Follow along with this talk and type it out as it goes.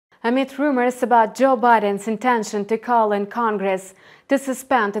Amid rumors about Joe Biden's intention to call on Congress to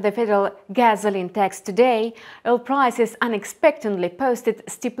suspend the federal gasoline tax today, oil prices unexpectedly posted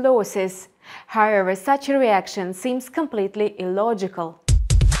steep losses. However, such a reaction seems completely illogical.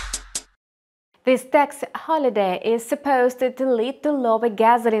 This tax holiday is supposed to lead to lower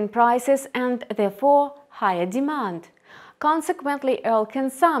gasoline prices and therefore higher demand. Consequently, oil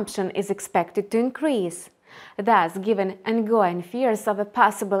consumption is expected to increase. Thus, given ongoing fears of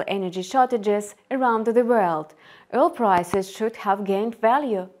possible energy shortages around the world, oil prices should have gained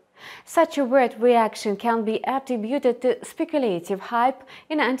value. Such a weird reaction can be attributed to speculative hype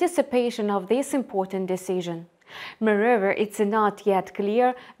in anticipation of this important decision. Moreover, it's not yet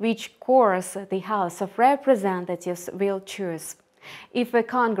clear which course the House of Representatives will choose. If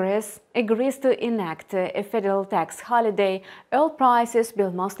Congress agrees to enact a federal tax holiday, oil prices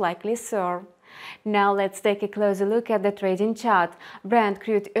will most likely soar. Now let's take a closer look at the trading chart. Brent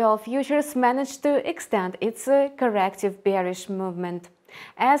crude oil futures managed to extend its corrective bearish movement.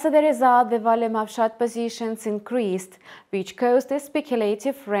 As a result, the volume of short positions increased, which caused a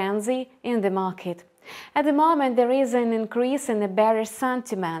speculative frenzy in the market. At the moment, there is an increase in the bearish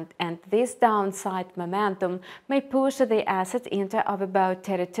sentiment, and this downside momentum may push the asset into overbought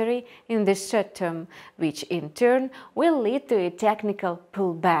territory in the short term, which in turn will lead to a technical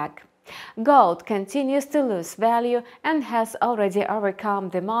pullback. Gold continues to lose value and has already overcome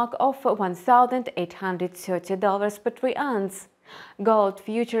the mark of $1,830 per troy ounce. Gold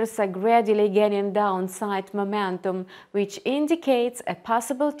futures are gradually gaining downside momentum, which indicates a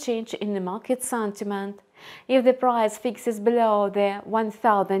possible change in the market sentiment. If the price fixes below the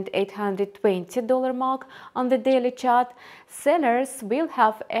 $1,820 mark on the daily chart, sellers will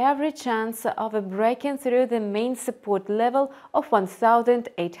have every chance of breaking through the main support level of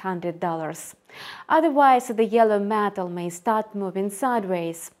 $1,800. Otherwise, the yellow metal may start moving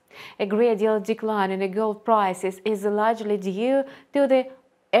sideways. A gradual decline in the gold prices is largely due to the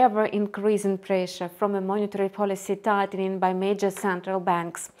ever-increasing pressure from a monetary policy tightening by major central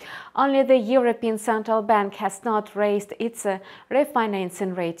banks. Only the European Central Bank has not raised its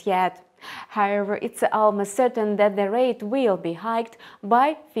refinancing rate yet. However, it's almost certain that the rate will be hiked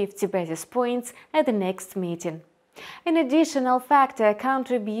by 50 basis points at the next meeting. An additional factor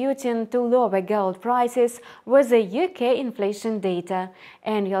contributing to lower gold prices was the UK inflation data.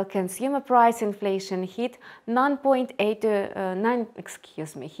 Annual consumer price inflation hit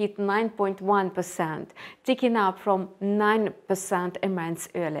 9.1%, ticking up from 9% a month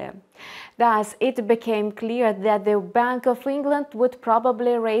earlier. Thus, it became clear that the Bank of England would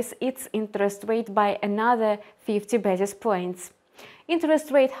probably raise its interest rate by another 50 basis points.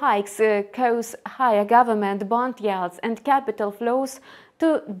 Interest rate hikes cause higher government bond yields and capital flows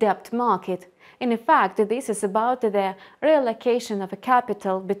to debt market. In fact, this is about the reallocation of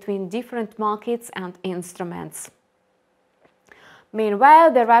capital between different markets and instruments.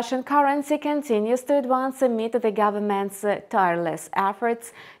 Meanwhile, the Russian currency continues to advance amid the government's tireless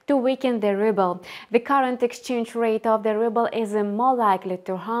efforts to weaken the ruble. The current exchange rate of the ruble is more likely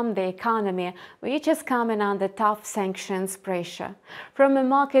to harm the economy, which is coming under tough sanctions pressure. From a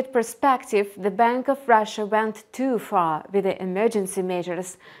market perspective, the Bank of Russia went too far with the emergency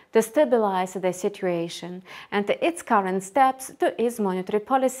measures to stabilize the situation, and its current steps to ease monetary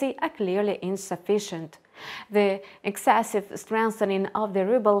policy are clearly insufficient. The excessive strengthening of the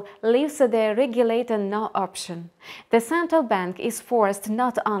ruble leaves the regulator no option. The central bank is forced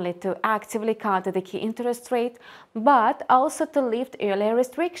not only to actively cut the key interest rate, but also to lift earlier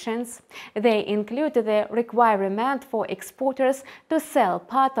restrictions. They include the requirement for exporters to sell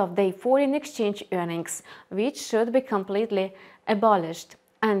part of their foreign exchange earnings, which should be completely abolished.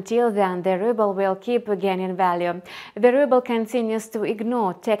 Until then, the ruble will keep gaining value. The ruble continues to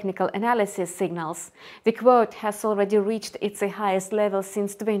ignore technical analysis signals. The quote has already reached its highest level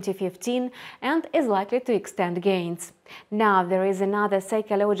since 2015 and is likely to extend gains. Now there is another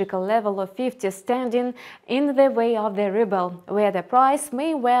psychological level of 50 standing in the way of the ruble, where the price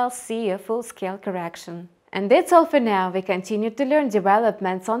may well see a full-scale correction. And that's all for now. We continue to learn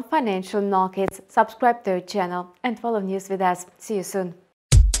developments on financial markets. Subscribe to our channel and follow news with us. See you soon.